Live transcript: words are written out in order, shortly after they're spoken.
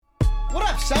What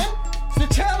up, son? It's the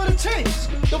tale of the tapes.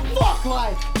 The fuck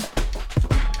life.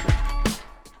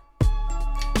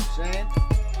 Saying?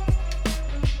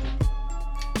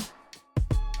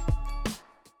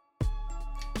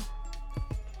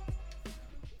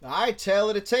 Alright, Tale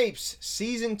of the Tapes,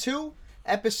 Season 2,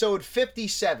 Episode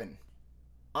 57.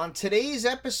 On today's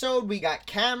episode, we got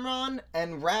Cam'ron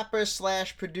and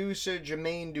rapper/producer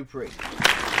Jermaine Dupri.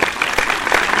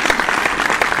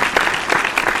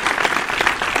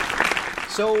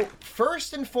 So,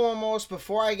 first and foremost,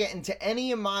 before I get into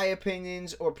any of my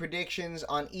opinions or predictions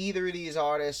on either of these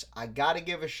artists, I gotta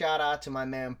give a shout out to my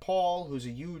man Paul, who's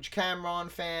a huge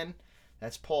Cam'ron fan.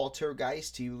 That's Paul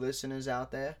Turgeist to you listeners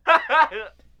out there.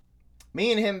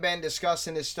 Me and him been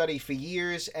discussing this study for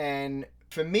years, and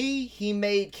for me, he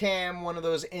made Cam one of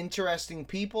those interesting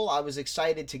people I was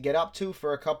excited to get up to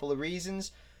for a couple of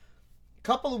reasons. A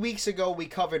couple of weeks ago, we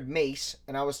covered Mase,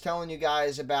 and I was telling you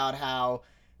guys about how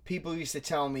people used to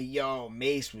tell me, yo,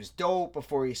 Mase was dope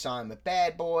before he signed with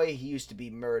Bad Boy. He used to be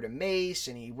Murder Mase,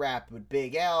 and he rapped with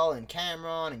Big L and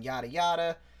Cam'ron and yada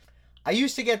yada. I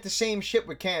used to get the same shit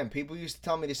with Cam. People used to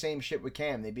tell me the same shit with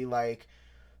Cam. They'd be like,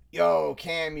 yo,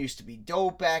 Cam used to be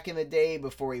dope back in the day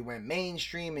before he went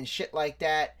mainstream and shit like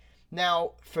that.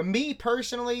 Now, for me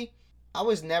personally, I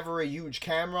was never a huge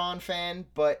Cam'ron fan,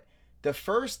 but the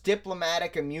first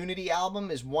Diplomatic Immunity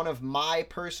album is one of my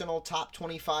personal top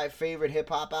 25 favorite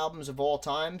hip-hop albums of all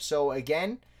time. So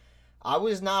again, I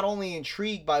was not only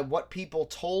intrigued by what people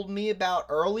told me about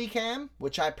early Cam,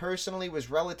 which I personally was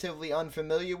relatively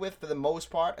unfamiliar with for the most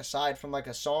part, aside from like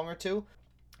a song or two,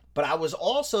 but I was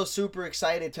also super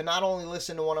excited to not only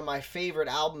listen to one of my favorite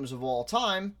albums of all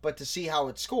time, but to see how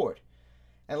it scored.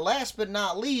 And last but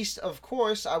not least, of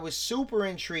course, I was super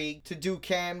intrigued to do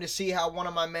Cam to see how one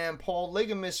of my man Paul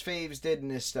Ligamus faves did in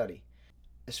this study.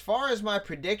 As far as my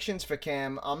predictions for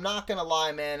Cam, I'm not gonna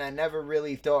lie, man, I never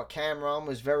really thought Cam'ron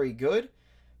was very good,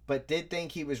 but did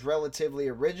think he was relatively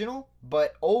original.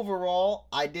 But overall,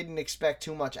 I didn't expect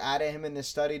too much out of him in this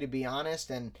study, to be honest,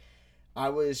 and I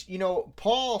was,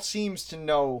 Paul seems to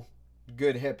know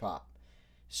good hip-hop.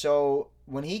 So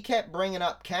when he kept bringing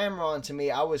up Cam'ron to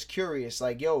me, I was curious,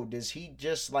 like, yo, does he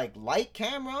just like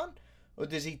Cam'ron? Or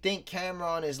does he think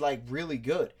Cam'ron is like really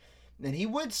good? And he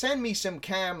would send me some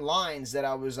Cam lines that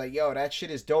I was like, yo, that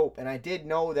shit is dope. And I did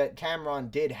know that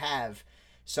Cam'ron did have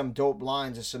some dope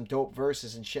lines or some dope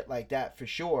verses and shit like that for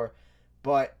sure.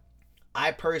 But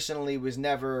I personally was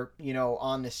never,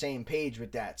 on the same page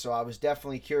with that. So I was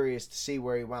definitely curious to see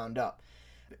where he wound up.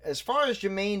 As far as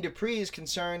Jermaine Dupri is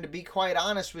concerned, to be quite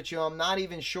honest with you, I'm not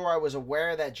even sure I was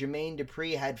aware that Jermaine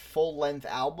Dupri had full-length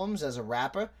albums as a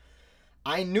rapper.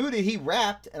 I knew that he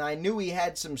rapped, and I knew he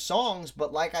had some songs,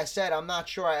 but like I said, I'm not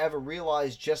sure I ever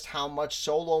realized just how much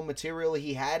solo material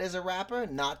he had as a rapper,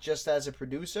 not just as a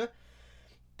producer.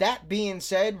 That being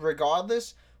said,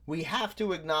 regardless, we have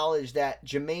to acknowledge that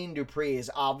Jermaine Dupri is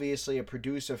obviously a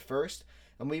producer first,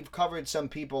 and we've covered some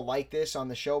people like this on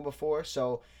the show before,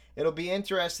 so it'll be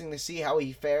interesting to see how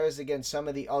he fares against some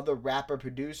of the other rapper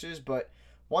producers. But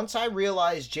once I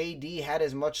realized JD had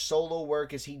as much solo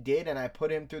work as he did and I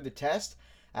put him through the test,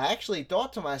 I actually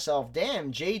thought to myself,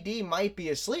 damn, JD might be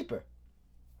a sleeper.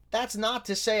 That's not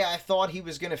to say I thought he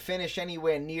was going to finish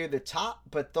anywhere near the top,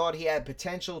 but thought he had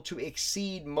potential to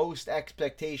exceed most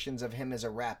expectations of him as a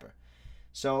rapper.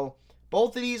 So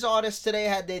both of these artists today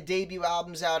had their debut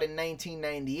albums out in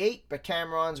 1998, but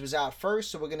Cam'ron's was out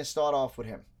first, so we're going to start off with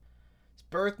him. His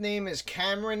birth name is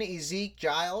Cameron Ezek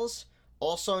Giles,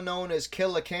 also known as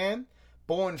Killer Cam,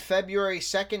 born February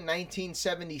 2nd,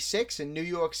 1976 in New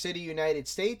York City, United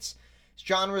States. His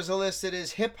genres are listed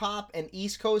as hip-hop and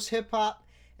East Coast hip-hop,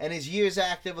 and his years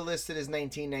active are listed as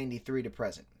 1993 to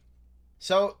present.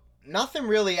 So, nothing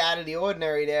really out of the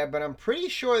ordinary there, but I'm pretty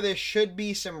sure there should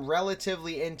be some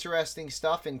relatively interesting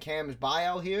stuff in Cam's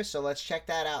bio here, so let's check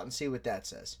that out and see what that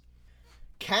says.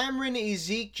 Cameron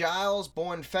Ezek Giles,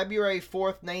 born February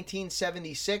 4th,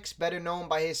 1976, better known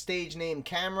by his stage name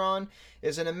Cam'ron,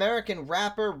 is an American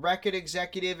rapper, record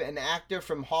executive, and actor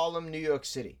from Harlem, New York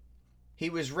City.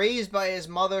 He was raised by his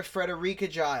mother, Frederica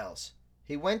Giles.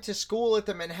 He went to school at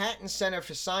the Manhattan Center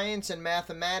for Science and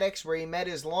Mathematics, where he met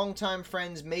his longtime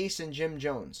friends Mase and Jim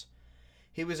Jones.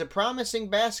 He was a promising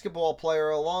basketball player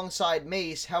alongside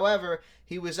Mase. However,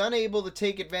 he was unable to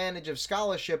take advantage of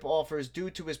scholarship offers due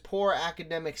to his poor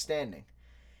academic standing.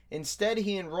 Instead,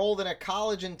 he enrolled in a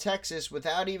college in Texas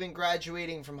without even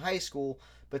graduating from high school,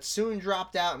 but soon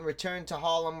dropped out and returned to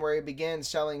Harlem, where he began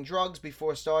selling drugs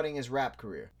before starting his rap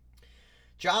career.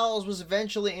 Giles was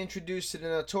eventually introduced to the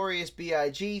Notorious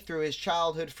B.I.G. through his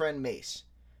childhood friend Mase.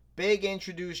 Big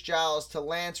introduced Giles to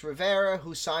Lance Rivera,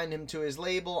 who signed him to his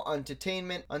label,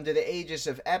 Entertainment, under the aegis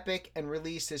of Epic, and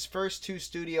released his first 2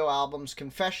 studio albums,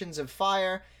 Confessions of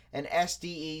Fire and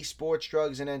SDE, Sports,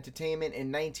 Drugs, and Entertainment,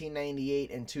 in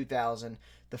 1998 and 2000.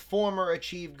 The former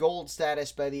achieved gold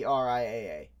status by the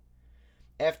RIAA.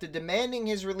 After demanding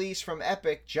his release from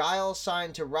Epic, Giles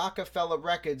signed to Rockefeller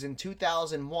Records in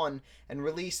 2001 and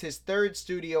released his 3rd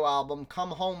studio album, Come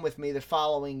Home With Me, the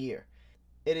following year.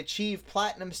 It achieved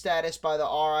platinum status by the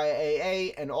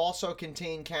RIAA and also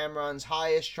contained Cam'ron's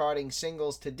highest charting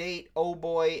singles to date, Oh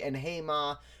Boy and Hey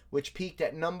Ma, which peaked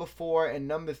at number 4 and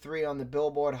number 3 on the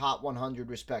Billboard Hot 100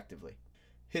 respectively.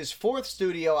 His 4th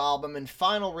studio album and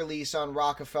final release on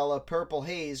Rockefeller, Purple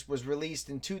Haze, was released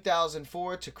in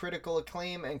 2004 to critical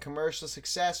acclaim and commercial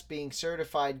success, being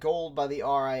certified gold by the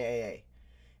RIAA.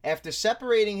 After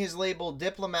separating his label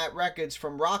Diplomat Records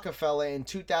from Rockefeller in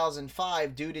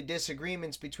 2005 due to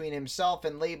disagreements between himself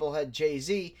and label head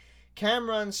Jay-Z,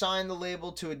 Cam'ron signed the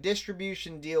label to a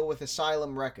distribution deal with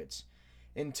Asylum Records.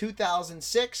 In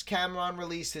 2006, Cam'ron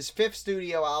released his 5th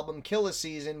studio album, Killer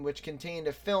Season, which contained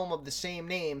a film of the same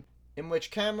name, in which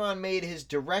Cam'ron made his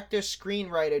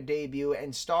director-screenwriter debut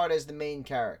and starred as the main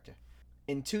character.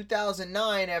 In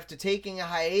 2009, after taking a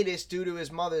hiatus due to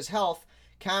his mother's health,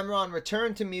 Cam'ron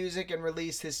returned to music and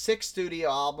released his 6th studio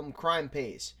album, Crime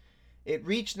Pays. It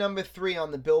reached number 3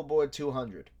 on the Billboard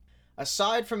 200.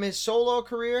 Aside from his solo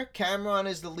career, Cam'ron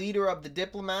is the leader of the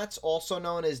Diplomats, also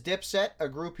known as Dipset, a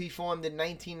group he formed in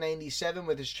 1997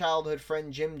 with his childhood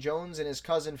friend Jim Jones and his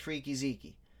cousin Freaky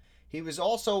Zeke. He was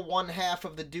also one half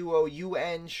of the duo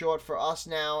UN, short for Us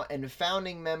Now, and a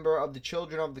founding member of the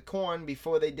Children of the Corn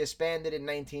before they disbanded in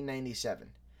 1997.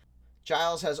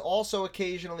 Giles has also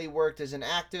occasionally worked as an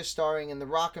actor, starring in the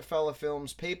Rockefeller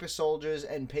films Paper Soldiers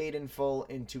and Paid in Full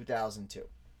in 2002.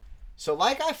 So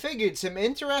like I figured, some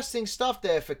interesting stuff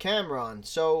there for Cam'ron.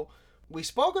 So we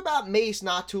spoke about Mase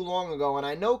not too long ago, and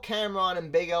I know Cam'ron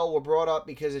and Big L were brought up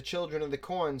because of Children of the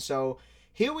Corn, so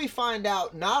here we find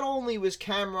out not only was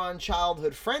Cam'ron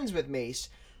childhood friends with Mase,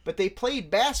 but they played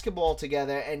basketball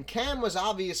together, and Cam was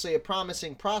obviously a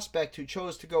promising prospect who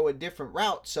chose to go a different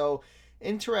route, so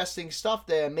interesting stuff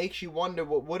there. Makes you wonder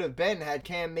what would have been had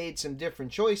Cam made some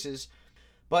different choices.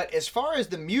 But as far as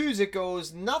the music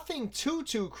goes, nothing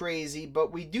too crazy,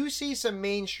 but we do see some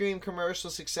mainstream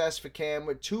commercial success for Cam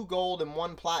with 2 gold and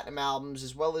 1 platinum albums,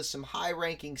 as well as some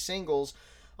high-ranking singles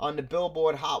on the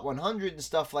Billboard Hot 100 and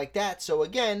stuff like that. So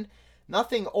again,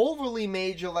 nothing overly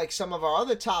major like some of our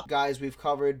other top guys we've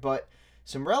covered, but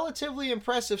some relatively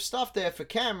impressive stuff there for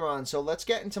Cam'ron. So let's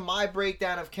get into my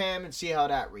breakdown of Cam and see how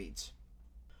that reads.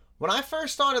 When I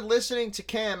first started listening to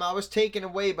Cam, I was taken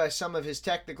away by some of his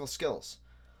technical skills.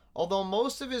 Although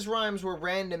most of his rhymes were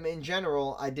random in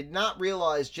general, I did not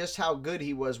realize just how good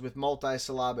he was with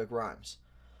multisyllabic rhymes.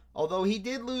 Although he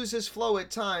did lose his flow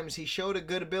at times, he showed a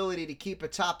good ability to keep a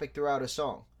topic throughout a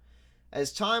song.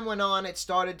 As time went on, it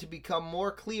started to become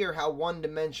more clear how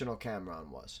one-dimensional Cam'ron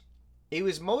was. He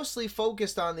was mostly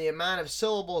focused on the amount of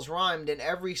syllables rhymed in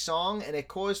every song, and it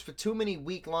caused for too many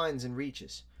weak lines and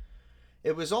reaches.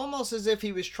 It was almost as if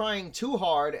he was trying too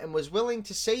hard and was willing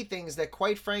to say things that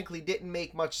quite frankly didn't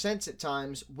make much sense at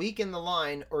times, weaken the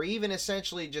line, or even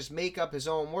essentially just make up his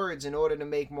own words in order to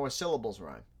make more syllables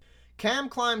rhyme. Cam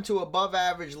climbed to above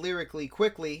average lyrically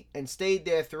quickly and stayed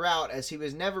there throughout, as he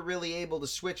was never really able to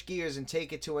switch gears and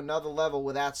take it to another level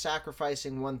without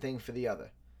sacrificing one thing for the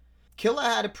other. Killer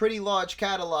had a pretty large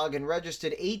catalog and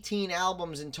registered 18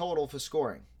 albums in total for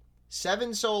scoring.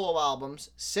 7 solo albums,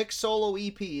 6 solo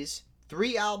EPs,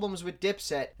 3 albums with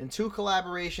Dipset, and 2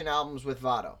 collaboration albums with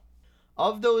Vado.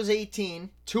 Of those 18,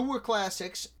 2 were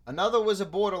classics, another was a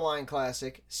borderline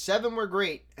classic, 7 were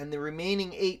great, and the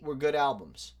remaining 8 were good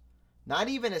albums. Not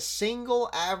even a single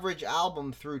average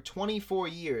album through 24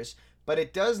 years, but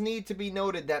it does need to be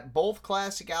noted that both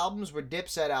classic albums were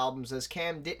Dipset albums, as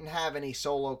Cam didn't have any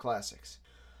solo classics.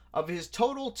 Of his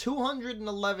total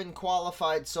 211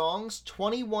 qualified songs,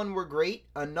 21 were great,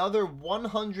 another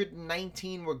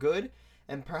 119 were good,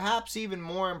 and perhaps even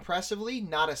more impressively,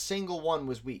 not a single one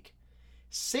was weak.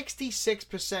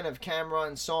 66% of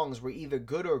Cam'ron's songs were either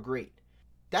good or great.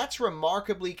 That's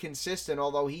remarkably consistent,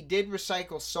 although he did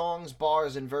recycle songs,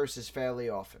 bars, and verses fairly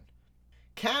often.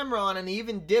 Cam'ron, and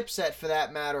even Dipset for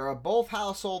that matter, are both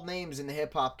household names in the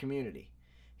hip-hop community.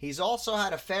 He's also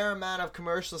had a fair amount of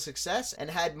commercial success and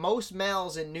had most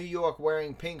males in New York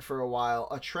wearing pink for a while,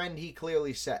 a trend he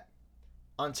clearly set.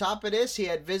 On top of this, he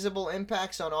had visible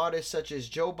impacts on artists such as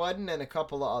Joe Budden and a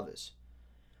couple of others.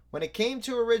 When it came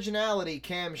to originality,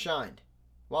 Cam shined.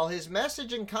 While his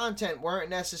message and content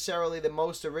weren't necessarily the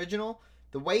most original,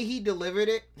 The way he delivered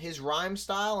it, his rhyme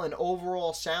style, and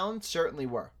overall sound certainly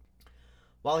were.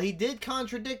 While he did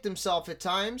contradict himself at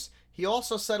times, he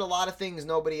also said a lot of things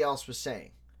nobody else was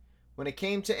saying. When it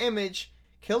came to image,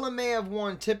 Killa may have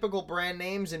worn typical brand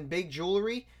names and big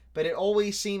jewelry, but it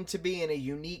always seemed to be in a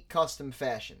unique custom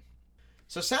fashion.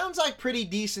 So sounds like pretty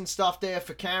decent stuff there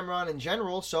for Cam'ron in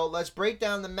general, so let's break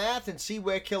down the math and see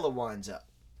where Killa winds up.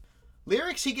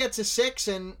 Lyrics, he gets a 6,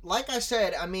 and like I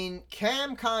said, I mean,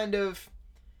 Cam kind of,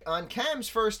 on Cam's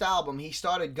first album, he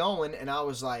started going, and I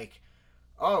was like,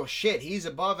 oh shit, he's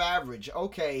above average.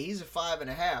 Okay, he's a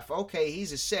 5.5. Okay,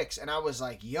 he's a 6. And I was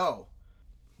like, yo,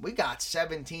 we got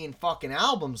 17 fucking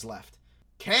albums left.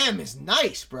 Cam is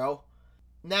nice, bro.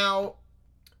 Now,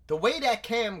 the way that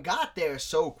Cam got there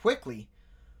so quickly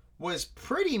was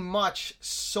pretty much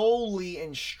solely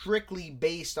and strictly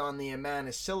based on the amount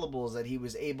of syllables that he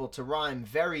was able to rhyme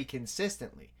very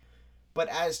consistently. But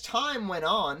as time went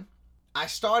on, I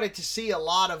started to see a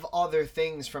lot of other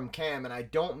things from Cam, and I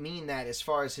don't mean that as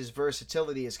far as his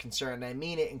versatility is concerned. I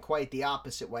mean it in quite the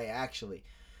opposite way, actually.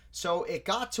 So it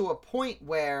got to a point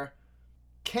where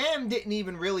Cam didn't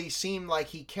even really seem like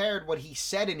he cared what he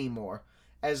said anymore.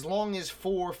 As long as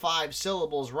 4 or 5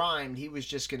 syllables rhymed, he was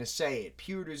just going to say it.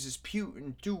 Pewters is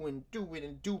putin', doing,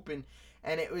 and dupin'.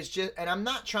 And it was just, and I'm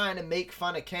not trying to make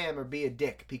fun of Cam or be a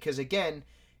dick, because again,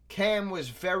 Cam was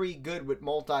very good with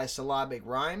multisyllabic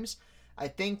rhymes. I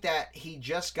think that he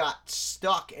just got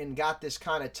stuck and got this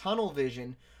kind of tunnel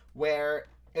vision where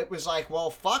it was like, well,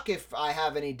 fuck if I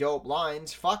have any dope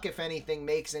lines. Fuck if anything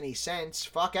makes any sense.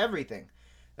 Fuck everything.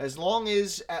 As long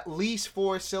as at least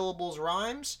 4 syllables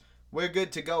rhymes, we're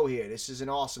good to go here. This is an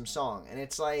awesome song. And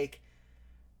it's like,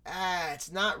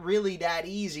 it's not really that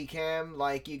easy, Cam.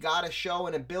 Like, you gotta show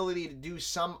an ability to do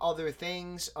some other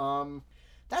things.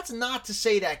 That's not to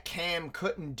say that Cam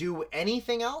couldn't do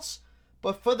anything else,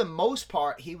 but for the most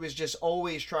part, he was just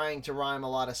always trying to rhyme a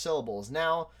lot of syllables.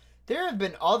 Now, there have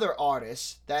been other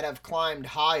artists that have climbed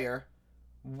higher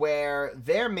where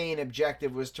their main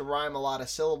objective was to rhyme a lot of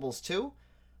syllables too.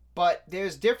 But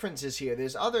there's differences here.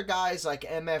 There's other guys like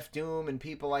MF Doom and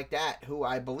people like that who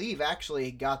I believe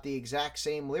actually got the exact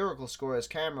same lyrical score as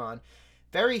Cam'ron.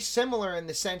 Very similar in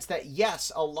the sense that, yes,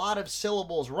 a lot of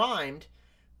syllables rhymed,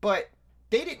 but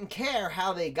they didn't care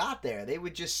how they got there. They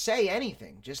would just say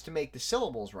anything just to make the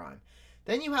syllables rhyme.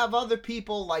 Then you have other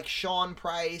people like Sean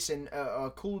Price and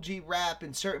Kool G Rap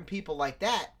and certain people like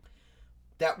that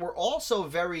that were also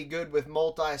very good with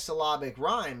multisyllabic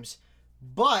rhymes,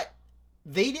 but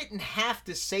they didn't have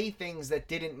to say things that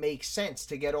didn't make sense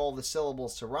to get all the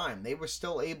syllables to rhyme. They were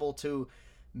still able to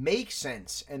make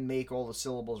sense and make all the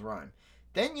syllables rhyme.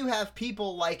 Then you have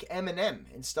people like Eminem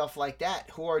and stuff like that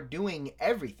who are doing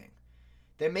everything.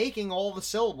 They're making all the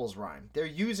syllables rhyme. They're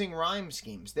using rhyme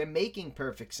schemes. They're making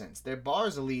perfect sense. Their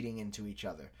bars are leading into each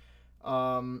other.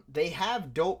 They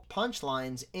have dope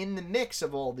punchlines in the mix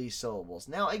of all these syllables.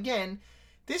 Now, again,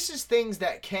 this is things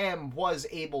that Cam was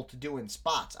able to do in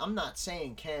spots. I'm not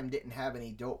saying Cam didn't have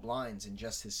any dope lines and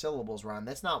just his syllables rhyme.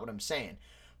 That's not what I'm saying.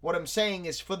 What I'm saying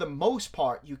is, for the most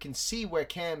part, you can see where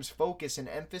Cam's focus and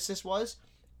emphasis was.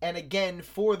 And again,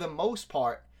 for the most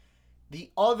part,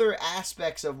 the other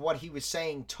aspects of what he was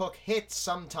saying took hits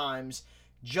sometimes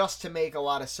just to make a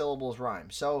lot of syllables rhyme.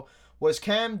 So, was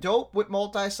Cam dope with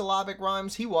multisyllabic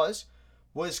rhymes? He was.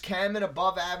 Was Cam an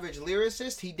above average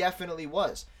lyricist? He definitely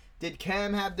was. Did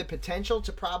Cam have the potential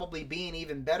to probably be an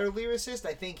even better lyricist?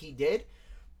 I think he did.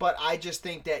 But I just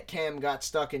think that Cam got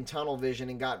stuck in tunnel vision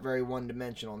and got very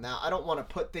one-dimensional. Now, I don't want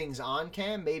to put things on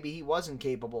Cam. Maybe he wasn't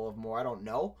capable of more. I don't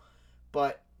know.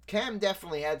 But Cam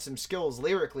definitely had some skills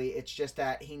lyrically. It's just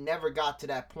that he never got to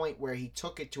that point where he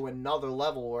took it to another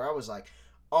level where I was like,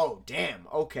 oh, damn,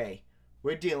 okay.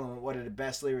 We're dealing with one of the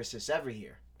best lyricists ever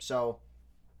here. So,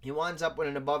 he winds up with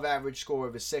an above-average score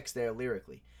of a 6 there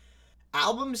lyrically.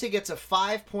 Albums, he gets a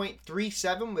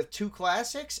 5.37 with 2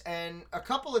 classics, and a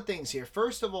couple of things here.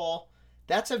 First of all,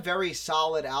 that's a very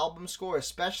solid album score,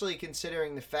 especially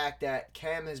considering the fact that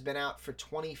Cam has been out for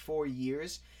 24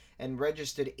 years and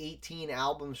registered 18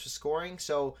 albums for scoring.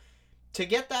 So to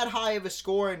get that high of a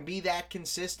score and be that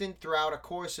consistent throughout a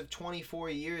course of 24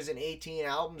 years and 18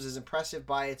 albums is impressive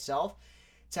by itself.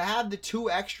 To have the 2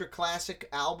 extra points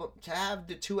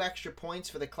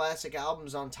for the classic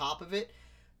albums on top of it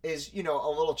is, you know,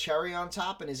 a little cherry on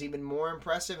top and is even more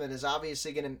impressive and is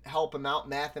obviously going to help him out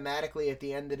mathematically at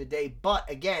the end of the day. But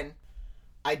again,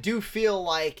 I do feel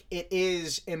like it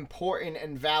is important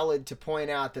and valid to point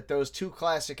out that those 2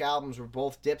 classic albums were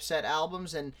both Dipset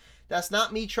albums, and that's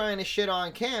not me trying to shit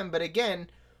on Cam, but again,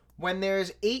 when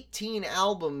there's 18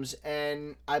 albums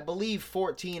and I believe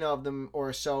 14 of them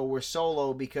or so were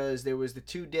solo because there was the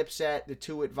 2 Dipset, the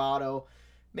 2 with Vado,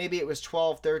 maybe it was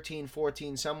 12, 13,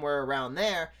 14, somewhere around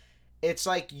there. It's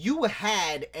like you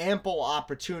had ample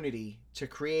opportunity to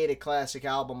create a classic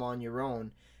album on your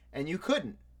own and you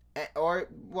couldn't. Or,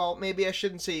 well, maybe I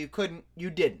shouldn't say you couldn't, you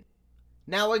didn't.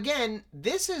 Now again,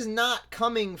 this is not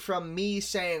coming from me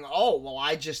saying, oh, well,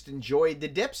 I just enjoyed the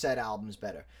Dipset albums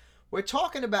better. We're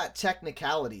talking about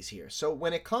technicalities here. So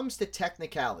when it comes to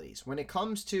technicalities, when it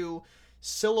comes to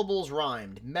syllables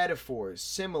rhymed, metaphors,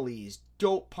 similes,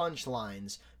 dope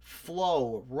punchlines,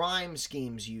 flow, rhyme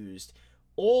schemes used,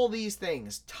 all these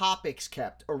things, topics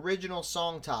kept, original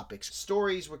song topics,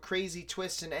 stories with crazy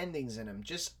twists and endings in them,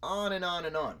 just on and on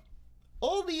and on.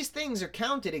 All these things are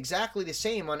counted exactly the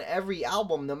same on every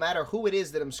album, no matter who it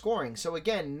is that I'm scoring. So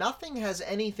again, nothing has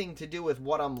anything to do with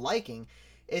what I'm liking.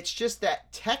 It's just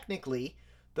that technically,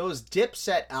 those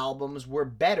Dipset albums were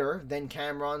better than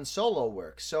Cam'ron's solo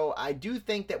work. So I do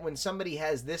think that when somebody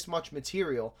has this much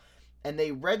material and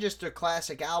they register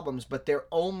classic albums, but they're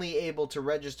only able to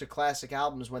register classic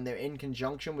albums when they're in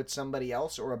conjunction with somebody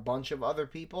else or a bunch of other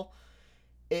people,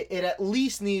 it at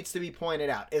least needs to be pointed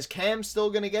out. Is Cam still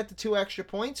going to get the 2 extra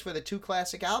points for the 2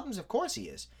 classic albums? Of course he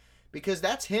is. Because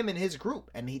that's him and his group,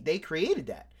 and they created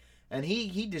that. And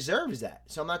he deserves that.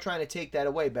 So I'm not trying to take that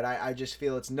away, but I just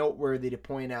feel it's noteworthy to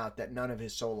point out that none of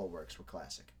his solo works were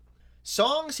classic.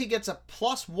 Songs, he gets a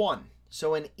 +1.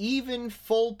 So an even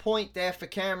full point there for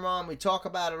Cam'ron. We talk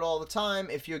about it all the time.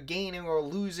 If you're gaining or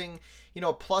losing,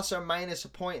 plus or minus a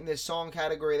point in this song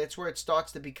category, that's where it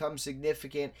starts to become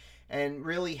significant and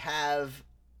really have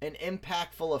an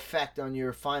impactful effect on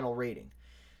your final rating.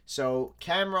 So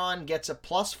Cam'ron gets a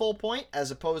plus full point as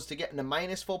opposed to getting a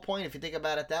minus full point. If you think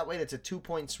about it that way, that's a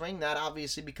 2-point swing. That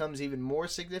obviously becomes even more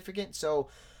significant. So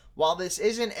while this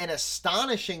isn't an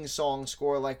astonishing song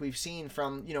score like we've seen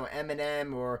from,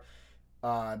 Eminem or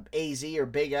AZ or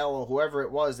Big L or whoever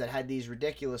it was that had these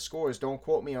ridiculous scores, don't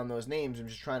quote me on those names. I'm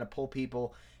just trying to pull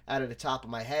people out of the top of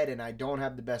my head and I don't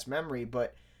have the best memory,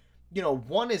 but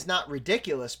one is not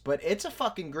ridiculous, but it's a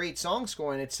fucking great song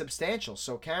score and it's substantial.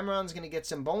 So Cam'ron's going to get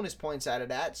some bonus points out of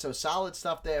that. So solid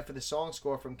stuff there for the song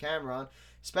score from Cam'ron,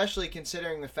 especially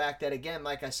considering the fact that, again,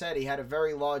 like I said, he had a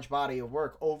very large body of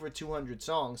work, over 200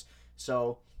 songs.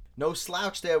 So no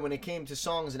slouch there when it came to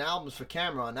songs and albums for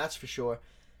Cam'ron, that's for sure.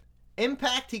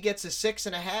 Impact, he gets a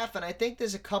 6.5, and I think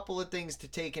there's a couple of things to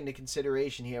take into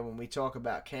consideration here when we talk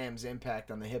about Cam's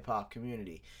impact on the hip-hop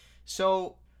community.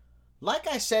 So, like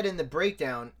I said in the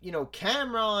breakdown,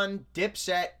 Cam'ron,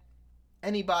 Dipset,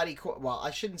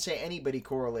 I shouldn't say anybody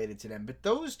correlated to them, but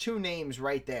those 2 names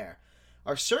right there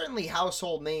are certainly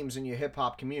household names in your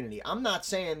hip-hop community. I'm not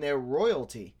saying they're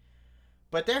royalty,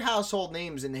 but they're household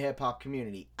names in the hip-hop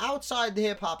community. Outside the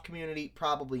hip-hop community,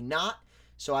 probably not.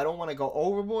 So I don't want to go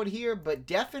overboard here, but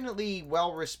definitely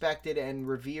well-respected and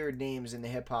revered names in the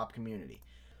hip-hop community.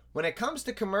 When it comes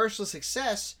to commercial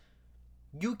success,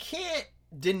 you can't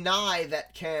deny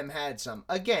that Cam had some.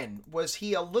 Again, was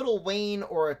he a Lil Wayne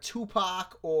or a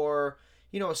Tupac or,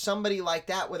 somebody like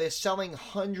that where they're selling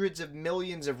hundreds of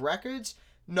millions of records?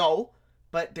 No,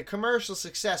 but the commercial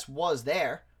success was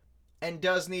there and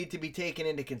does need to be taken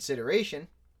into consideration.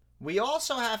 We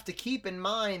also have to keep in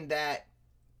mind that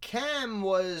Cam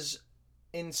was,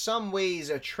 in some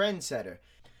ways, a trendsetter.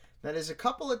 Now, there's a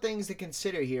couple of things to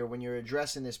consider here when you're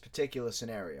addressing this particular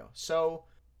scenario. So,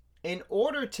 in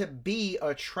order to be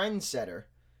a trendsetter,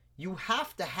 you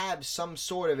have to have some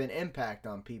sort of an impact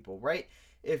on people, right?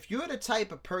 If you're the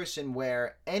type of person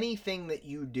where anything that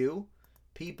you do,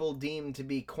 people deem to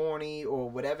be corny or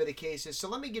whatever the case is. So,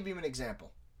 let me give you an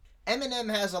example. Eminem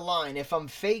has a line, if I'm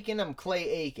faking, I'm Clay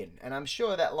Aiken. And I'm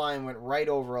sure that line went right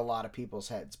over a lot of people's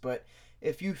heads. But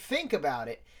if you think about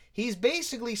it, he's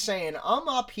basically saying, I'm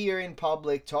up here in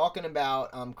public talking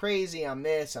about I'm crazy, I'm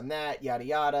this, I'm that, yada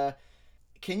yada.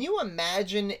 Can you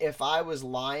imagine if I was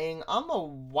lying? I'm a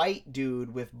white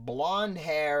dude with blonde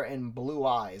hair and blue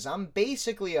eyes. I'm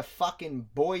basically a fucking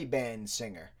boy band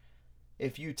singer.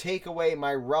 If you take away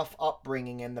my rough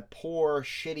upbringing and the poor,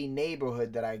 shitty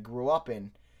neighborhood that I grew up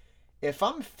in. If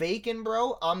I'm faking,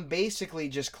 bro, I'm basically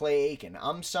just Clay Aiken.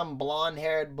 I'm some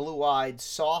blonde-haired, blue-eyed,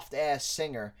 soft-ass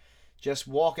singer just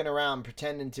walking around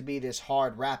pretending to be this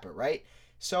hard rapper, right?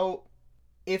 So,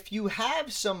 if you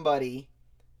have somebody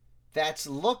that's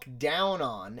looked down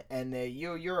on and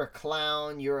you're a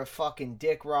clown, you're a fucking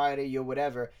dick rider, you're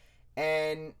whatever,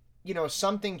 and,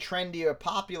 something trendy or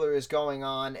popular is going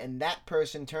on and that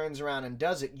person turns around and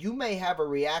does it, you may have a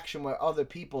reaction where other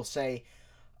people say,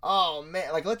 oh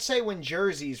man, like let's say when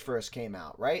Jerseys first came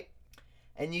out, right?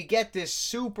 And you get this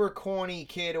super corny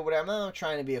kid or whatever. I'm not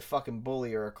trying to be a fucking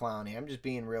bully or a clown here. I'm just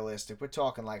being realistic. We're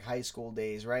talking like high school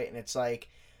days, right? And it's like,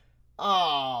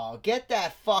 oh, get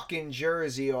that fucking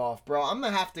jersey off, bro. I'm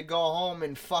gonna have to go home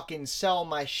and fucking sell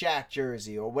my Shaq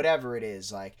jersey or whatever it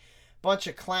is. Like, bunch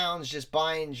of clowns just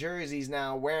buying jerseys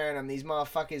now, wearing them. These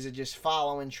motherfuckers are just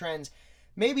following trends.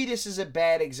 Maybe this is a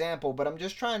bad example, but I'm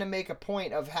just trying to make a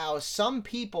point of how some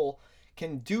people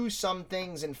can do some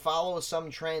things and follow some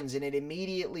trends and it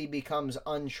immediately becomes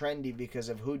untrendy because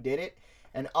of who did it,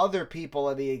 and other people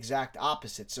are the exact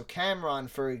opposite. So Cameron,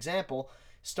 for example,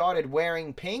 started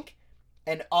wearing pink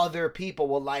and other people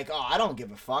were like, oh, I don't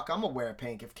give a fuck, I'm gonna wear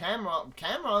pink. If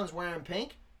Cameron's wearing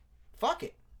pink, fuck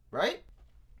it, right?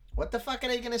 What the fuck are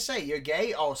they gonna say? You're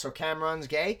gay? Oh, so Cameron's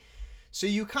gay? So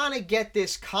you kind of get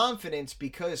this confidence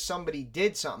because somebody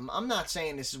did something. I'm not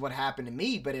saying this is what happened to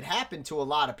me, but it happened to a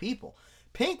lot of people.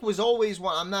 Pink was always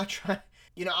one. I'm not trying.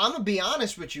 I'm going to be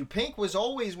honest with you. Pink was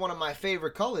always one of my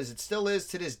favorite colors. It still is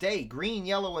to this day. Green,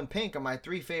 yellow, and pink are my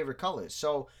 3 favorite colors.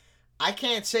 So I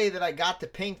can't say that I got the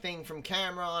pink thing from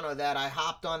Cameron or that I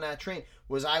hopped on that train.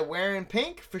 Was I wearing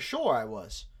pink? For sure I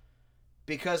was.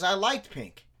 Because I liked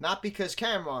pink. Not because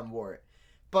Cameron wore it.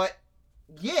 But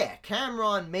yeah,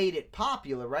 Cameron made it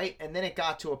popular, right? And then it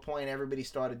got to a point everybody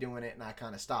started doing it and I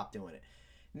kind of stopped doing it.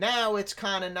 Now it's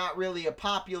kind of not really a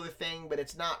popular thing, but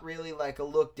it's not really like a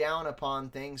look down upon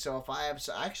thing. So if I have,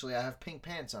 actually I have pink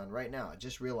pants on right now. I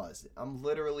just realized it. I'm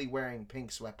literally wearing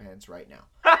pink sweatpants right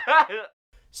now.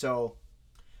 So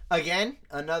again,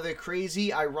 another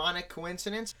crazy, ironic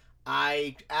coincidence.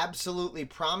 I absolutely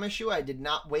promise you I did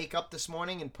not wake up this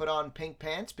morning and put on pink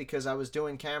pants because I was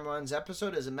doing Cameron's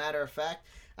episode. As a matter of fact,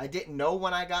 I didn't know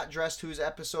when I got dressed whose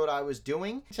episode I was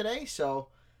doing today, so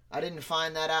I didn't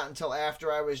find that out until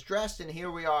after I was dressed, and here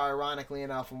we are, ironically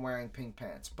enough, I'm wearing pink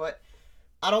pants. But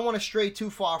I don't want to stray too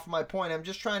far from my point. I'm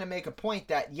just trying to make a point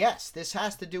that, yes, this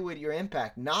has to do with your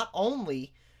impact. Not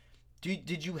only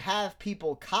did you have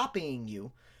people copying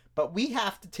you, but we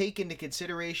have to take into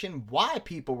consideration why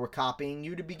people were copying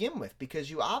you to begin with, because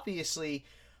you obviously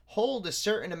hold a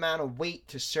certain amount of weight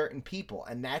to certain people,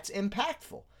 and that's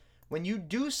impactful. When you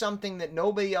do something that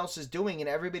nobody else is doing and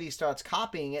everybody starts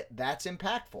copying it, that's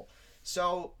impactful.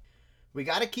 So we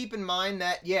got to keep in mind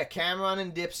that, yeah, Cameron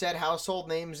and Dipset household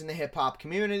names in the hip-hop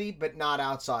community, but not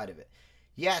outside of it.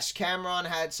 Yes, Cameron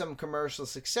had some commercial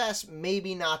success,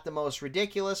 maybe not the most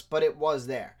ridiculous, but it was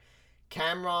there.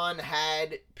 Cameron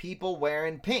had people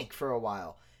wearing pink for a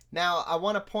while. Now, I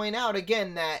want to point out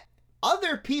again that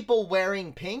other people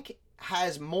wearing pink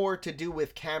has more to do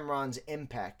with Cameron's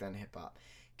impact on hip-hop.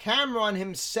 Cameron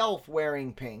himself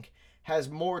wearing pink has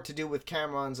more to do with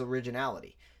Cameron's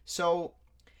originality. So,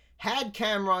 had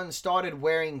Cameron started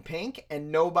wearing pink and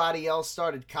nobody else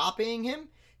started copying him,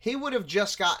 he would have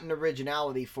just gotten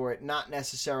originality for it, not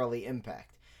necessarily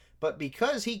impact. But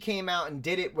because he came out and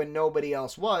did it when nobody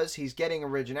else was, he's getting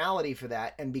originality for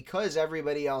that. And because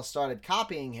everybody else started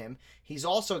copying him, he's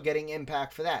also getting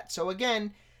impact for that. So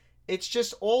again, it's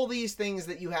just all these things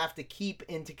that you have to keep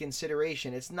into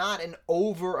consideration. It's not an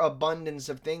overabundance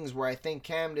of things where I think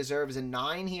Cam deserves a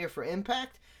 9 here for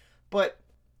impact, but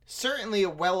certainly a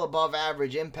well above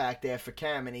average impact there for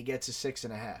Cam, and he gets a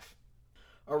 6.5.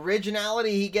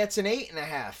 Originality, he gets an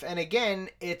 8.5. And again,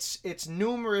 it's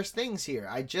numerous things here.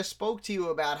 I just spoke to you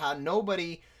about how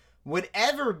nobody would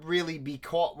ever really be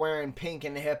caught wearing pink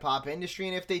in the hip-hop industry,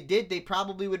 and if they did, they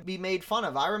probably would be made fun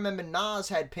of. I remember Nas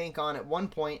had pink on at one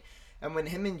point, and when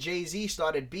him and Jay-Z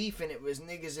started beefing, it was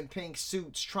niggas in pink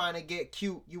suits trying to get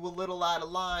cute. You a little out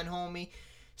of line, homie.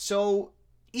 So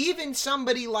even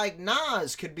somebody like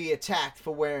Nas could be attacked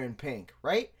for wearing pink,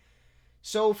 right?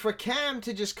 So for Cam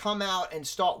to just come out and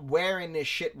start wearing this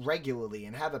shit regularly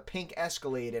and have a pink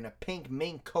Escalade and a pink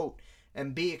mink coat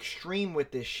and be extreme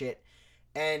with this shit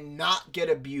and not get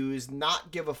abused,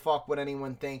 not give a fuck what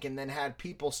anyone think, and then had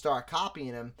people start copying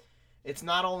him, it's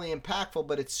not only impactful,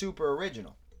 but it's super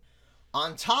original.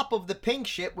 On top of the pink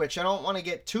shit, which I don't want to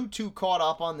get too caught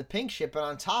up on the pink shit, but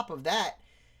on top of that,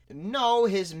 no,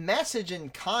 his message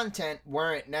and content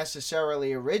weren't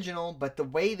necessarily original, but the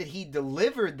way that he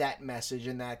delivered that message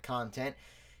and that content,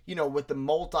 you know, with the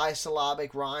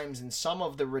multi-syllabic rhymes and some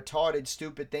of the retarded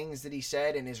stupid things that he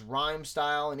said and his rhyme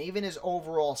style and even his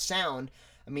overall sound.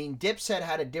 I mean, Dipset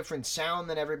had a different sound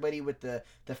than everybody with the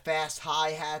fast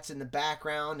hi-hats in the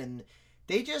background, and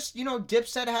they just, you know,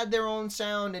 Dipset had their own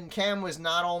sound, and Cam was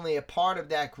not only a part of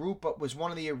that group, but was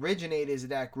one of the originators of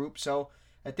that group, so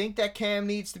I think that Cam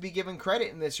needs to be given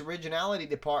credit in this originality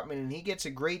department, and he gets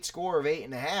a great score of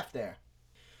 8.5 there.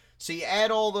 So you add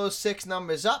all those 6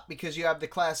 numbers up because you have the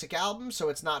classic album, so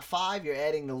it's not 5. You're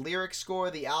adding the lyric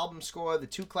score, the album score, the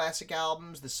 2 classic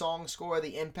albums, the song score,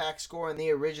 the impact score, and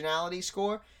the originality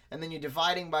score. And then you're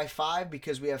dividing by 5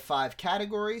 because we have 5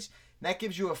 categories. And that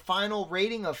gives you a final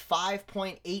rating of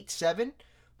 5.87,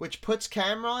 which puts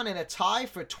Cam'ron in a tie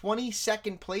for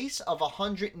 22nd place of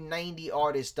 190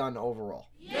 artists done overall.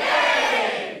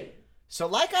 Yay! So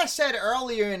like I said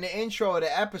earlier in the intro of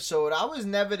the episode, I was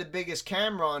never the biggest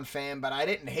Cam'ron fan, but I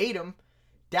didn't hate him.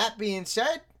 That being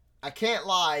said, I can't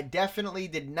lie, I definitely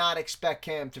did not expect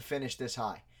Cam to finish this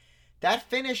high. That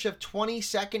finish of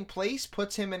 22nd place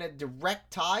puts him in a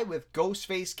direct tie with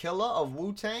Ghostface Killah of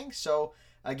Wu-Tang. So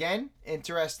again,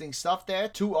 interesting stuff there.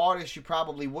 2 artists you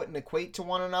probably wouldn't equate to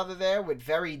one another there, with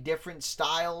very different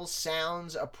styles,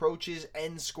 sounds, approaches,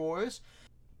 and scores.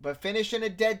 But finishing a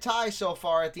dead tie so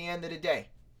far at the end of the day.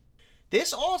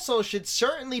 This also should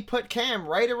certainly put Cam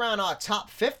right around our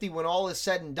top 50 when all is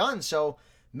said and done. So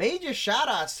major shout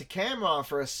outs to Cam'ron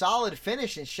for a solid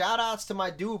finish, and shout outs to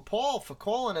my dude Paul for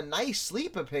calling a nice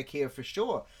sleeper pick here for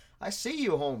sure. I see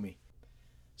you, homie.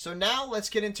 So now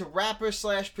let's get into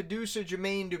rapper/producer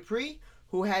Jermaine Dupri,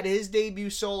 who had his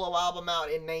debut solo album out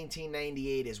in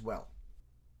 1998 as well.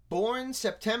 Born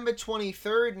September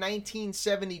 23rd,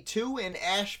 1972 in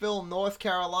Asheville, North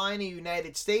Carolina,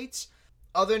 United States.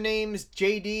 Other names,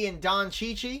 JD and Don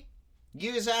Chichi.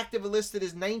 Years active are listed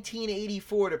as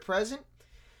 1984 to present.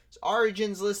 His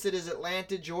origins listed as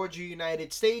Atlanta, Georgia,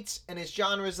 United States. And his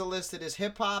genres are listed as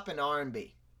hip-hop and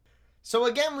R&B. So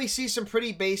again, we see some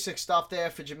pretty basic stuff there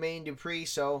for Jermaine Dupri.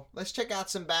 So let's check out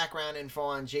some background info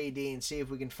on JD and see if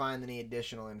we can find any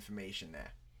additional information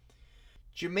there.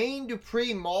 Jermaine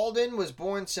Dupri Malden was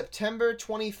born September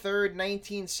 23,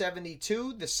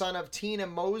 1972, the son of Tina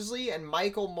Mosley and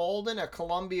Michael Malden, a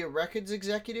Columbia Records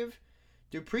executive.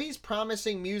 Dupri's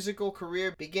promising musical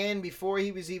career began before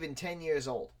he was even 10 years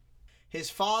old. His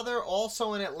father,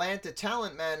 also an Atlanta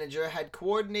talent manager, had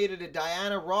coordinated a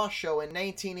Diana Ross show in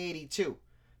 1982.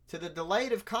 To the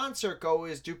delight of concert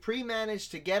goers, Dupri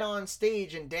managed to get on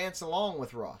stage and dance along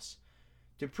with Ross.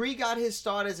 Dupri got his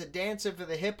start as a dancer for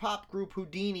the hip-hop group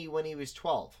Houdini when he was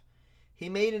 12. He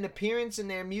made an appearance in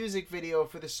their music video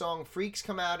for the song Freaks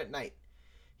Come Out at Night.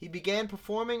 He began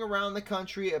performing around the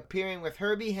country, appearing with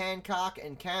Herbie Hancock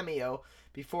and Cameo,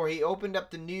 before he opened up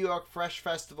the New York Fresh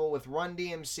Festival with Run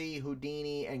DMC,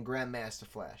 Houdini, and Grandmaster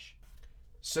Flash.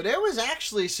 So there was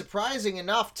actually, surprising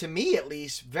enough, to me at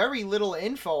least, very little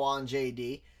info on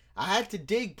JD. I had to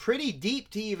dig pretty deep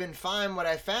to even find what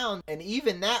I found, and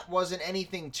even that wasn't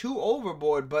anything too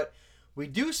overboard, but we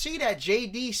do see that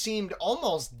JD seemed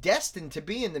almost destined to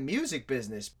be in the music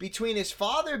business. Between his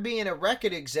father being a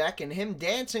record exec and him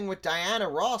dancing with Diana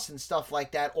Ross and stuff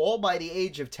like that, all by the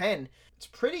age of 10, it's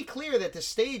pretty clear that the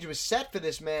stage was set for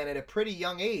this man at a pretty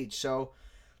young age. So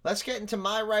let's get into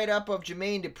my write-up of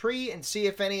Jermaine Dupri and see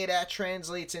if any of that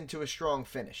translates into a strong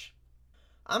finish.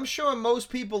 I'm sure most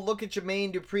people look at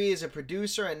Jermaine Dupri as a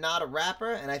producer and not a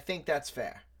rapper, and I think that's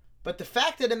fair. But the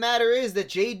fact of the matter is that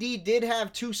JD did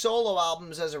have 2 solo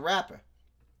albums as a rapper.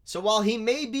 So while he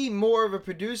may be more of a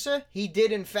producer, he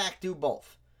did in fact do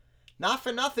both. Not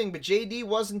for nothing, but JD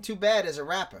wasn't too bad as a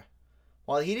rapper.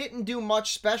 While he didn't do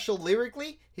much special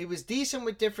lyrically, he was decent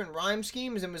with different rhyme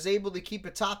schemes and was able to keep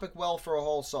a topic well for a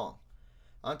whole song.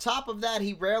 On top of that,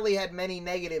 he rarely had many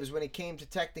negatives when it came to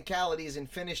technicalities and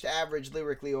finished average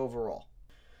lyrically overall.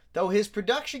 Though his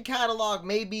production catalog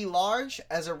may be large,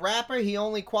 as a rapper he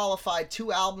only qualified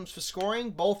 2 albums for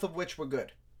scoring, both of which were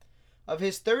good. Of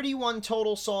his 31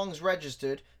 total songs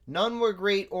registered, none were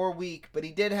great or weak, but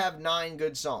he did have 9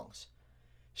 good songs.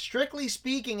 Strictly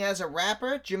speaking, as a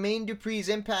rapper, Jermaine Dupri's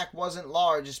impact wasn't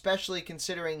large, especially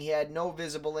considering he had no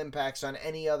visible impacts on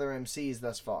any other MCs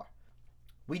thus far.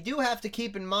 We do have to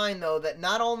keep in mind, though, that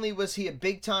not only was he a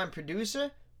big-time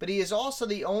producer, but he is also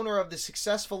the owner of the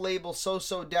successful label So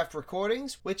So Def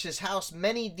Recordings, which has housed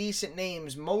many decent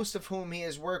names, most of whom he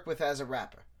has worked with as a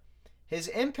rapper. His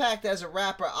impact as a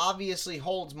rapper obviously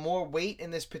holds more weight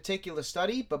in this particular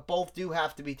study, but both do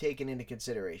have to be taken into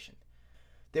consideration.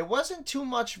 There wasn't too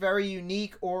much very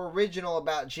unique or original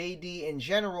about JD in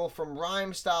general, from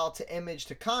rhyme style to image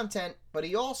to content, but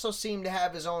he also seemed to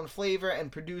have his own flavor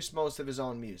and produce most of his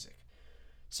own music.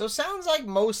 So sounds like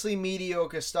mostly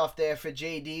mediocre stuff there for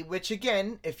JD, which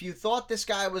again, if you thought this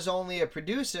guy was only a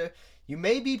producer, you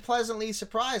may be pleasantly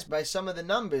surprised by some of the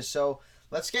numbers. So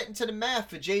let's get into the math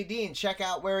for JD and check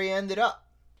out where he ended up.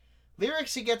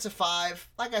 Lyrics, he gets a 5.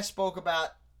 Like I spoke about,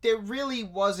 there really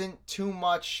wasn't too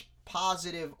much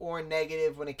positive or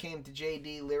negative when it came to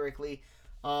JD lyrically.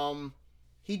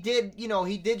 he did,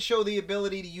 he did show the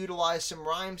ability to utilize some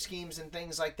rhyme schemes and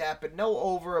things like that, but no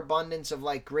overabundance of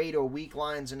like great or weak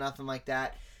lines or nothing like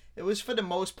that. It was for the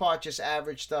most part just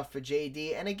average stuff for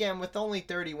JD. And again, with only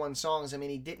 31 songs, I mean,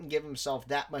 he didn't give himself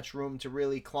that much room to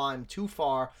really climb too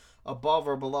far above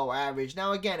or below average.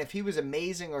 Now, again, if he was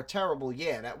amazing or terrible,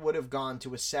 yeah, that would have gone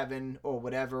to a 7 or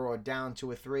whatever, or down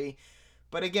to a 3.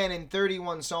 But again, in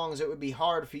 31 songs, it would be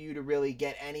hard for you to really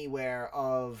get anywhere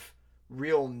of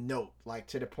real note, like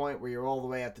to the point where you're all the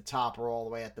way at the top or all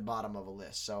the way at the bottom of a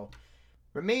list. So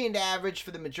remained average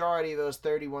for the majority of those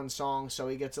 31 songs, so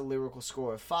he gets a lyrical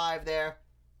score of 5 there.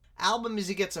 Album is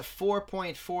he gets a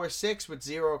 4.46 with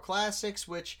 0 classics,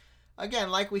 which, again,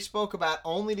 like we spoke about,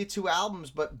 only the 2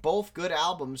 albums, but both good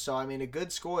albums, so I mean a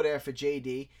good score there for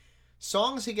JD.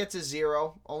 Songs he gets a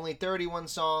 0, only 31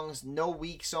 songs, no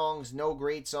weak songs, no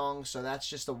great songs, so that's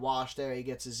just a wash there, he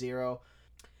gets a 0.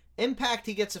 Impact,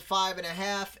 he gets a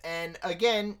 5.5, and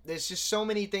again, there's just so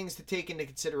many things to take into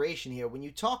consideration here. When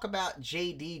you talk about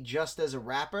JD just as a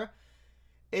rapper,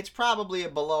 it's probably a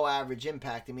below average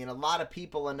impact. I mean, a lot of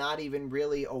people are not even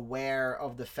really aware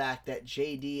of the fact that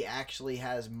JD actually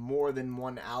has more than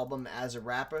one album as a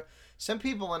rapper. Some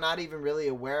people are not even really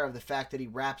aware of the fact that he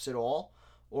raps at all,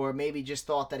 or maybe just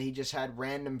thought that he just had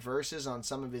random verses on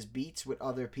some of his beats with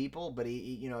other people, but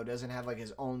he doesn't have like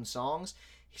his own songs.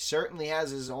 He certainly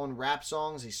has his own rap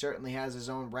songs. He certainly has his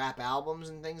own rap albums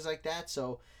and things like that.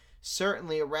 So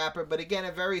certainly a rapper, but again,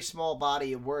 a very small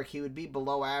body of work. He would be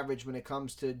below average when it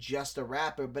comes to just a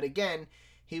rapper, but again,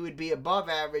 he would be above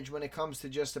average when it comes to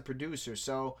just a producer.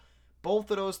 So both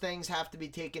of those things have to be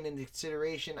taken into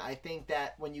consideration. I think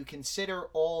that when you consider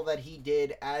all that he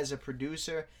did as a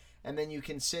producer, and then you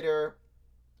consider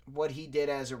what he did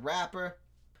as a rapper,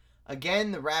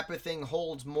 again, the rapper thing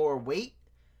holds more weight.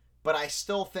 But I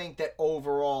still think that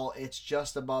overall it's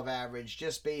just above average,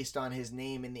 just based on his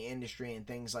name in the industry and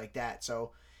things like that.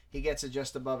 So he gets a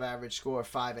just above average score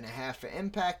of 5.5 for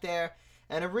impact there.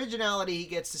 And originality, he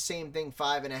gets the same thing,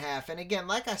 5.5. And again,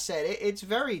 like I said, it's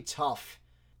very tough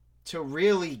to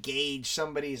really gauge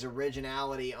somebody's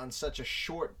originality on such a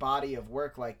short body of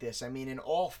work like this. I mean, in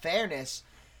all fairness,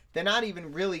 they're not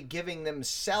even really giving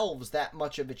themselves that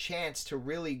much of a chance to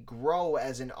really grow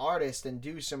as an artist and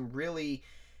do some really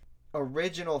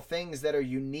original things that are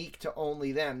unique to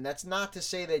only them. That's not to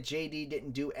say that JD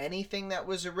didn't do anything that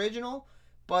was original,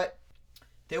 but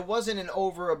there wasn't an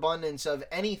overabundance of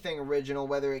anything original,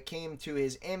 whether it came to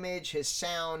his image, his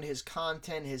sound, his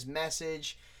content, his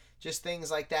message, just things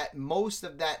like that. Most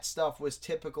of that stuff was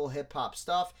typical hip-hop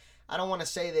stuff. I don't want to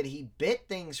say that he bit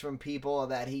things from people, or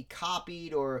that he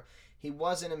copied, or he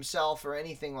wasn't himself or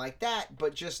anything like that,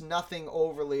 but just nothing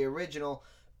overly original.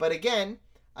 But again,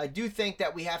 I do think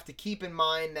that we have to keep in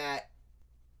mind that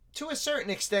to a certain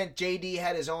extent, JD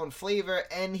had his own flavor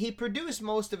and he produced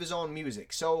most of his own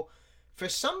music. So for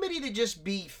somebody to just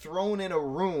be thrown in a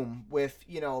room with,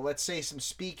 let's say some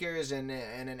speakers and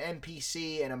an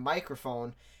MPC and a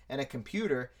microphone and a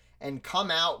computer and come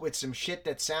out with some shit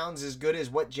that sounds as good as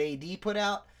what JD put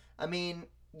out, I mean,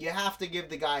 you have to give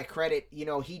the guy credit.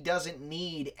 He doesn't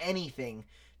need anything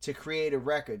to create a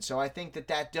record. So I think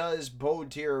that does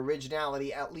bode to your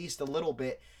originality at least a little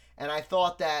bit. And I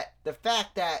thought that the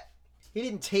fact that he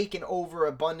didn't take an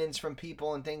overabundance from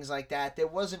people and things like that, there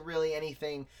wasn't really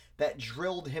anything that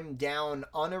drilled him down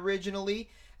unoriginally.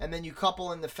 And then you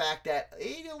couple in the fact that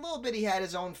a little bit he had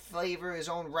his own flavor, his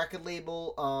own record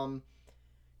label,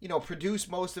 produced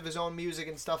most of his own music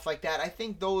and stuff like that. I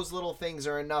think those little things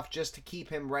are enough just to keep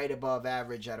him right above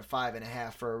average at a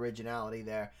 5.5 for originality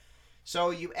there.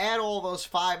 So you add all those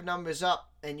 5 numbers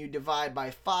up and you divide by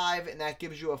 5, and that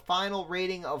gives you a final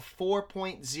rating of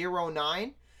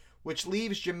 4.09, which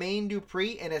leaves Jermaine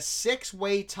Dupri in a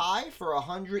 6-way tie for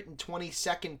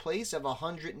 122nd place of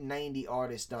 190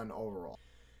 artists done overall.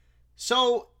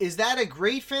 So, is that a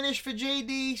great finish for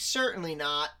JD? Certainly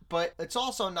not, but it's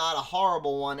also not a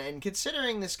horrible one, and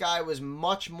considering this guy was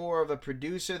much more of a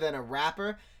producer than a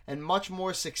rapper, and much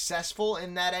more successful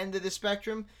in that end of the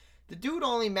spectrum, the dude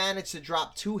only managed to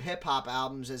drop 2 hip-hop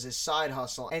albums as his side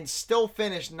hustle and still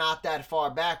finished not that far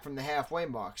back from the halfway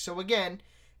mark. So again,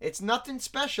 it's nothing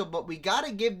special, but we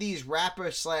gotta give these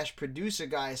rapper/producer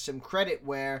guys some credit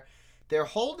where they're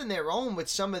holding their own with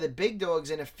some of the big dogs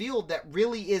in a field that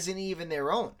really isn't even their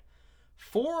own.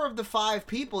 4 of the 5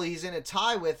 people he's in a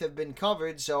tie with have been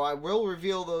covered, so I will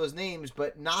reveal those names,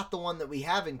 but not the one that we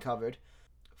haven't covered.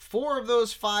 4 of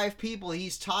those 5 people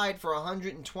he's tied for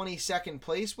 122nd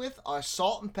place with are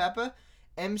Salt and Pepper,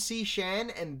 MC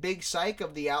Shan, and Big Syke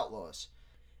of the Outlaws.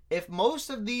 If most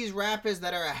of these rappers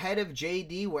that are ahead of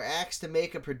JD were asked to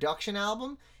make a production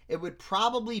album, it would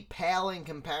probably pale in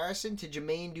comparison to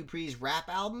Jermaine Dupri's rap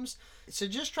albums. So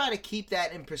just try to keep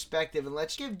that in perspective, and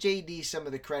let's give JD some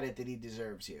of the credit that he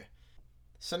deserves here.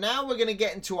 So now we're going to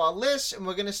get into our list, and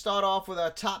we're going to start off with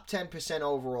our top 10%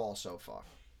 overall so far.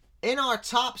 In our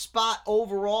top spot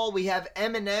overall, we have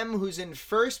Eminem, who's in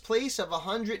first place of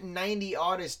 190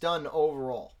 artists done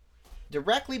overall.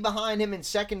 Directly behind him in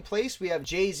second place, we have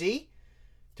Jay-Z.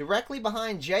 Directly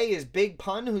behind Jay is Big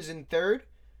Pun, who's in third.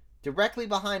 Directly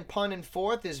behind Pun in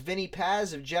fourth is Vinnie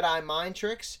Paz of Jedi Mind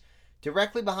Tricks.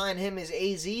 Directly behind him is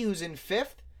AZ, who's in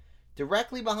fifth.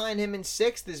 Directly behind him in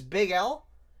sixth is Big L.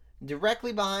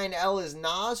 Directly behind L is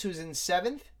Nas, who's in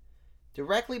seventh.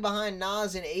 Directly behind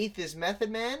Nas in eighth is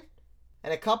Method Man.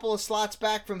 And a couple of slots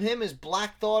back from him is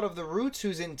Black Thought of the Roots,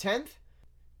 who's in 10th.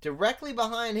 Directly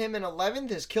behind him in 11th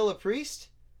is Killah Priest.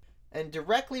 And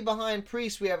directly behind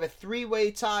Priest, we have a three-way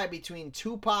tie between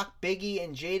Tupac, Biggie,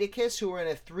 and Jadakiss, who are in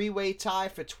a three-way tie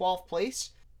for 12th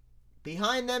place.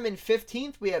 Behind them in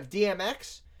 15th, we have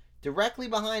DMX. Directly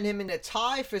behind him in a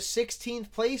tie for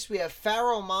 16th place, we have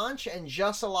Pharoah Monch and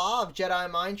Just Allah of Jedi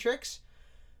Mind Tricks.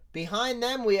 Behind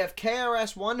them, we have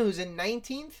KRS-One, who's in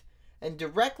 19th. And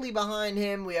directly behind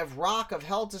him, we have Rock of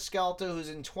Helter Skelter, who's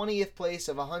in 20th place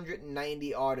of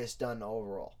 190 artists done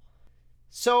overall.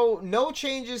 So, no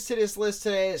changes to this list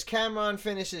today, as Cameron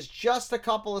finishes just a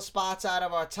couple of spots out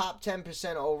of our top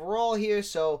 10% overall here.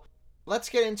 So, let's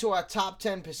get into our top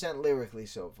 10% lyrically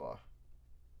so far.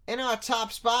 In our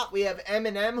top spot, we have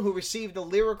Eminem, who received a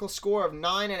lyrical score of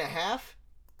 9.5.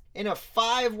 In a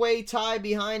five-way tie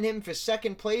behind him for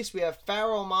second place, we have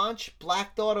Pharoah Monch,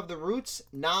 Black Thought of the Roots,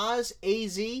 Nas,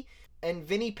 AZ, and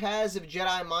Vinnie Paz of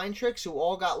Jedi Mind Tricks, who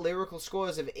all got lyrical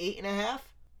scores of 8.5.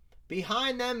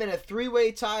 Behind them in a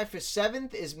three-way tie for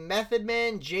seventh is Method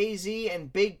Man, Jay-Z,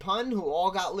 and Big Pun, who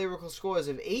all got lyrical scores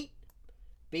of 8.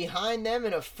 Behind them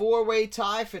in a four-way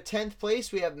tie for 10th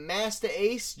place, we have Master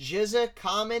Ace, GZA,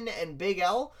 Common, and Big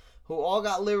L, who all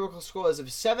got lyrical scores of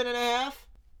 7.5.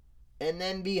 And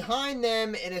then behind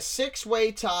them, in a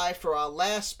six-way tie for our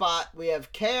last spot, we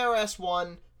have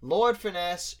KRS-One, Lord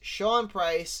Finesse, Sean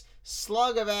Price,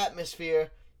 Slug of Atmosphere,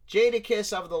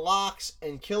 Jadakiss of the Lox,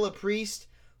 and Killah Priest,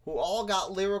 who all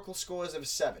got lyrical scores of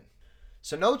 7.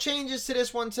 So no changes to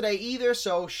this one today either,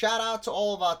 so shout out to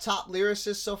all of our top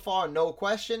lyricists so far, no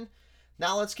question.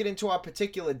 Now let's get into our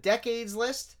particular decades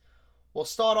list. We'll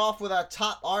start off with our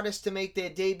top artists to make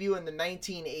their debut in the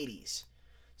 1980s.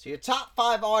 So your top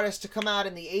 5 artists to come out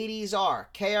in the 80s are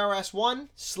KRS-One,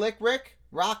 Slick Rick,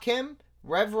 Rakim,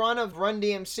 Rev Run of Run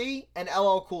DMC, and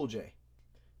LL Cool J.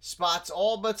 Spots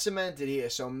all but cemented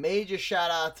here, so major shout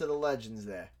out to the legends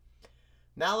there.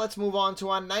 Now let's move on to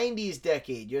our 90s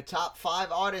decade. Your top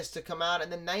 5 artists to come out in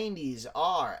the 90s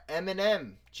are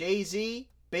Eminem, Jay-Z,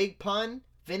 Big Pun,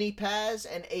 Vinnie Paz,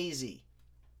 and AZ.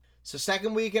 So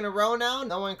second week in a row now,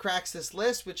 no one cracks this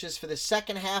list, which is for the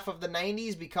second half of the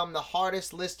 90s become the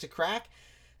hardest list to crack.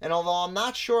 And although I'm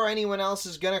not sure anyone else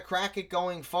is going to crack it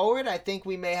going forward, I think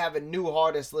we may have a new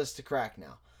hardest list to crack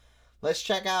now. Let's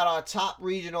check out our top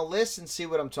regional list and see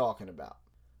what I'm talking about.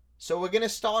 So we're going to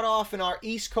start off in our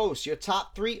East Coast. Your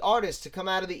top 3 artists to come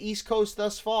out of the East Coast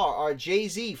thus far are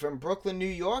Jay-Z from Brooklyn, New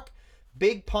York,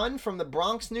 Big Pun from the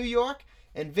Bronx, New York,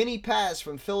 and Vinnie Paz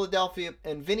from Philadelphia,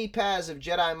 and Vinnie Paz of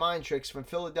Jedi Mind Tricks from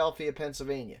Philadelphia,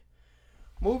 Pennsylvania.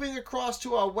 Moving across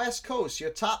to our West Coast, your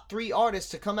top 3 artists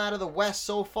to come out of the West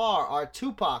so far are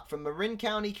Tupac from Marin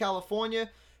County, California,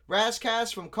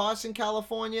 Razkaz from Carson,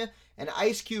 California, and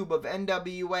Ice Cube of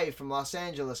NWA from Los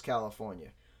Angeles,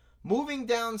 California. Moving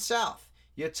down south,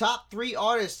 your top 3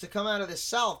 artists to come out of the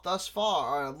South thus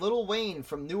far are Lil Wayne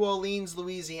from New Orleans,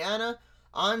 Louisiana,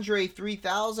 Andre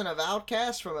 3000 of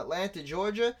Outkast from Atlanta,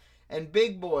 Georgia, and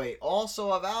Big Boy, also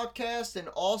of Outkast and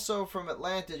also from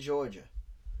Atlanta, Georgia.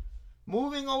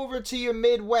 Moving over to your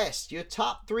Midwest, your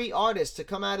top 3 artists to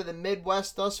come out of the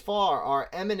Midwest thus far are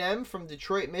Eminem from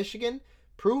Detroit, Michigan,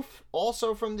 Proof,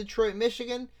 also from Detroit,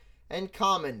 Michigan, and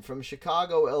Common from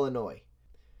Chicago, Illinois.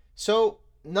 So,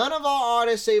 none of our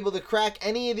artists able to crack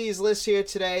any of these lists here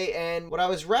today, and what I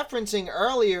was referencing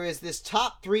earlier is this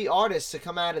top 3 artists to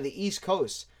come out of the East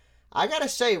Coast. I gotta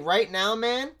say, right now,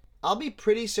 man, I'll be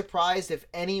pretty surprised if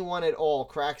anyone at all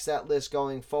cracks that list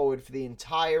going forward for the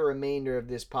entire remainder of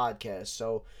this podcast.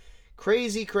 So,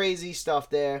 crazy, crazy stuff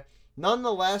there.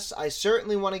 Nonetheless, I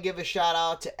certainly want to give a shout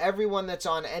out to everyone that's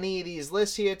on any of these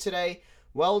lists here today.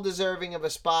 Well deserving of a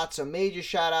spot, so major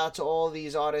shout out to all of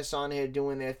these artists on here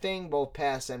doing their thing, both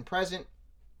past and present.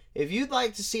 If you'd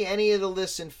like to see any of the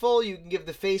lists in full, you can give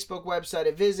the Facebook website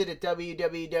a visit at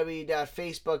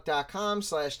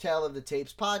www.facebook.com/Tale of the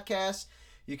Tapes podcast.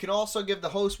 You can also give the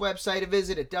host website a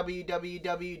visit at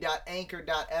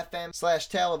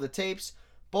www.anchor.fm/Tale of the Tapes.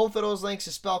 Both of those links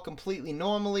are spelled completely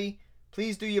normally.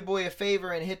 Please do your boy a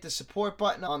favor and hit the support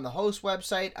button on the host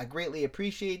website. I greatly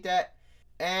appreciate that.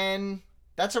 And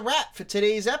that's a wrap for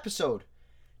today's episode.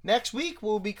 Next week,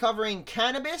 we'll be covering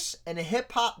Cannabis and the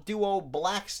hip-hop duo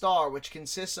Black Star, which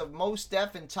consists of Mos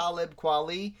Def and Talib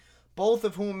Kweli, both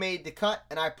of whom made the cut,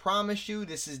 and I promise you,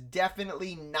 this is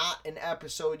definitely not an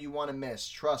episode you want to miss.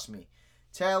 Trust me.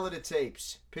 Tale of the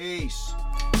Tapes. Peace.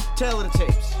 Tale of the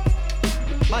Tapes.